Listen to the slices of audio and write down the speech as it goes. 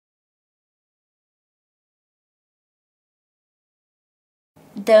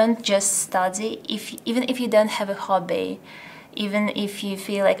don't just study. Even if you don't have a hobby, even if you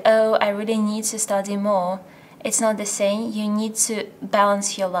feel like, oh, I really need to study more, it's not the same. You need to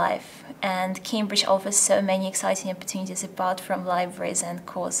balance your life. And Cambridge offers so many exciting opportunities apart from libraries and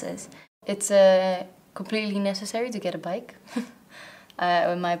courses. It's completely necessary to get a bike.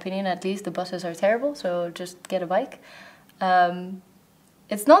 In my opinion, at least, the buses are terrible, so just get a bike.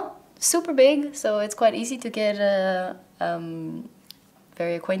 It's not super big, so it's quite easy to get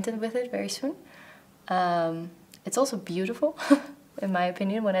very acquainted with it very soon. It's also beautiful, in my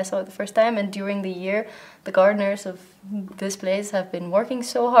opinion, when I saw it the first time. And during the year, the gardeners of this place have been working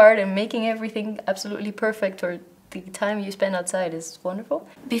so hard and making everything absolutely perfect, or the time you spend outside is wonderful.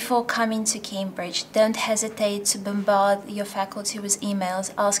 Before coming to Cambridge, don't hesitate to bombard your faculty with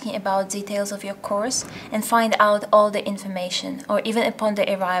emails asking about details of your course and find out all the information, or even upon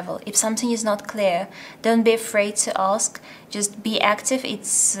the arrival. If something is not clear, don't be afraid to ask, just be active,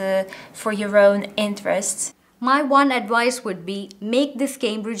 it's for your own interests. My one advice would be make this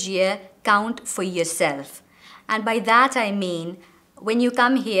Cambridge year count for yourself. And by that I mean, when you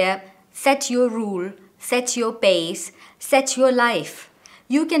come here, set your rule, set your pace, set your life.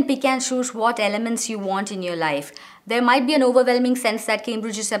 You can pick and choose what elements you want in your life. There might be an overwhelming sense that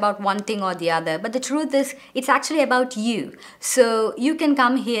Cambridge is about one thing or the other, but the truth is, it's actually about you. So you can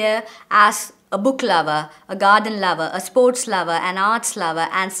come here as a book lover, a garden lover, a sports lover, an arts lover,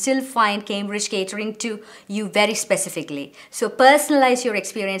 and still find Cambridge catering to you very specifically. So personalize your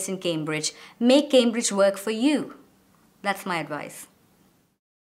experience in Cambridge. Make Cambridge work for you. That's my advice.